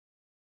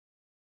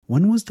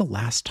When was the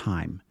last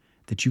time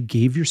that you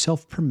gave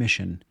yourself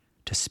permission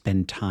to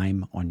spend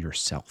time on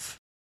yourself?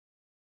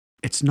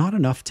 It's not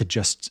enough to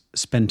just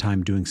spend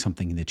time doing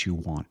something that you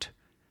want,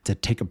 to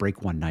take a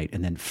break one night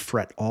and then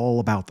fret all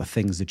about the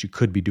things that you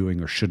could be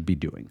doing or should be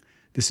doing.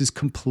 This is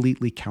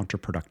completely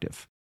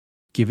counterproductive.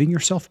 Giving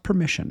yourself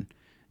permission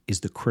is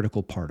the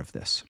critical part of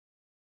this.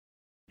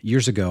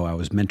 Years ago, I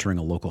was mentoring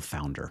a local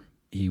founder.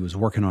 He was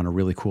working on a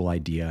really cool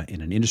idea in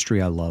an industry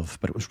I love,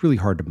 but it was really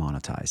hard to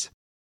monetize.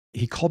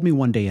 He called me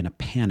one day in a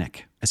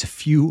panic as a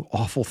few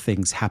awful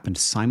things happened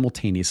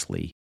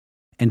simultaneously,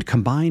 and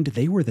combined,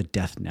 they were the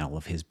death knell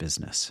of his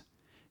business.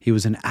 He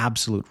was an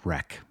absolute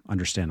wreck,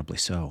 understandably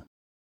so.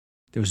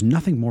 There was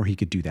nothing more he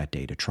could do that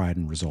day to try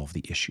and resolve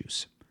the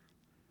issues.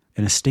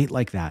 In a state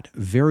like that,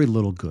 very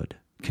little good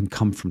can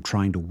come from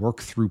trying to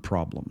work through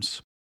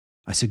problems.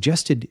 I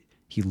suggested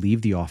he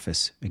leave the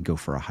office and go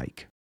for a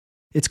hike.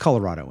 It's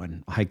Colorado,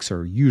 and hikes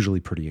are usually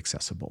pretty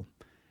accessible.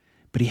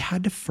 But he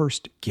had to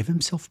first give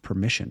himself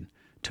permission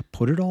to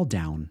put it all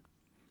down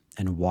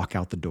and walk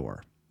out the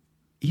door,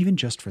 even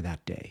just for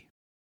that day.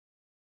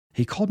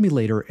 He called me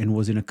later and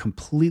was in a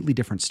completely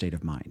different state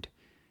of mind.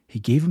 He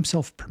gave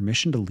himself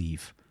permission to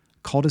leave,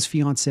 called his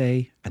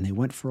fiancée, and they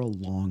went for a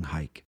long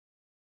hike.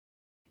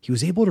 He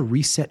was able to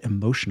reset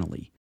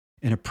emotionally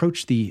and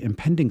approach the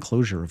impending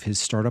closure of his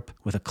startup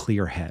with a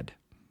clear head.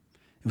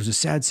 It was a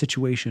sad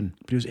situation,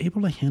 but he was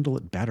able to handle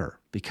it better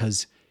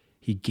because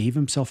he gave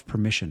himself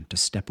permission to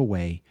step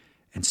away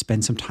and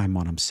spend some time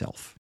on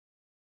himself.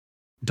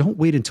 Don't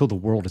wait until the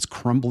world is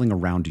crumbling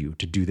around you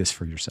to do this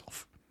for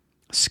yourself.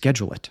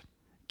 Schedule it.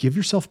 Give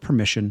yourself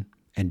permission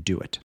and do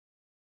it.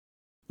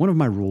 One of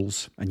my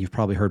rules, and you've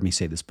probably heard me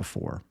say this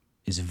before,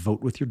 is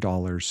vote with your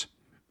dollars,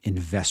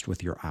 invest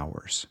with your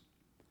hours.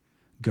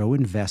 Go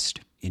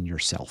invest in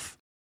yourself.